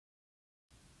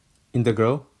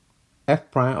integral f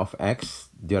prime of x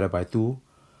divided by 2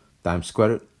 times square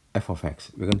root f of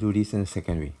x. We're going to do this in the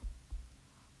second way.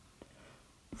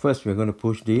 First, we're going to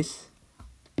push this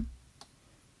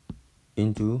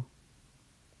into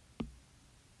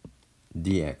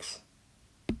dx.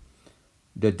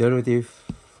 The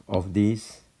derivative of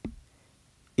this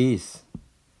is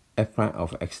f prime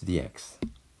of x dx.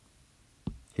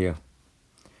 Here,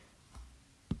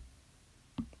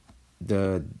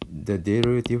 the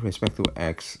derivative respect to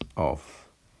x of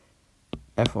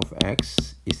f of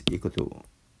x is equal to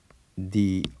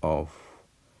d of,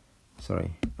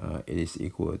 it is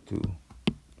equal to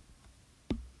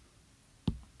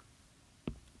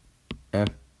f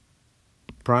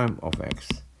prime of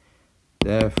x.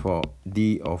 Therefore,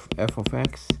 d of f of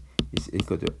x is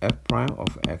equal to f prime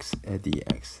of x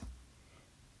dx.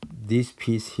 This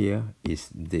piece here is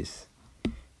this.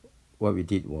 What we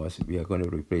did was we are going to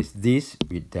replace this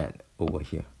with that over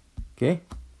here. Okay?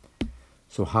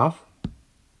 So half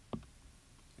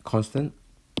constant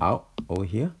out over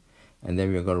here, and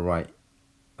then we're going to write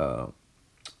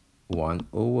 1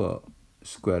 over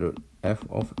square root f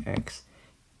of x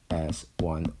as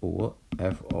 1 over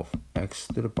f of x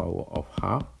to the power of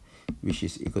half, which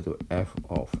is equal to f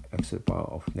of x to the power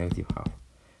of negative half.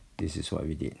 This is what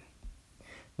we did.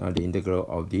 Now the integral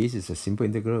of this is a simple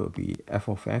integral. It will be f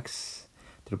of x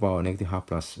to the power of negative half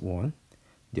plus 1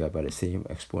 divided by the same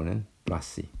exponent plus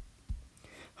c.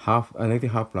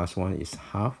 Negative half plus 1 is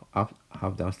half up,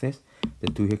 half downstairs. The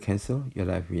 2 here cancel. You're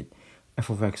left with f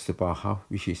of x to the power half,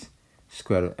 which is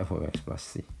square root f of x plus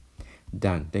c.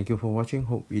 Done. Thank you for watching.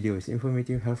 Hope video is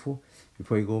informative, helpful.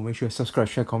 Before you go, make sure to subscribe,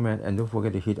 share, comment, and don't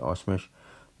forget to hit or smash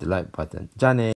the like button. Jane!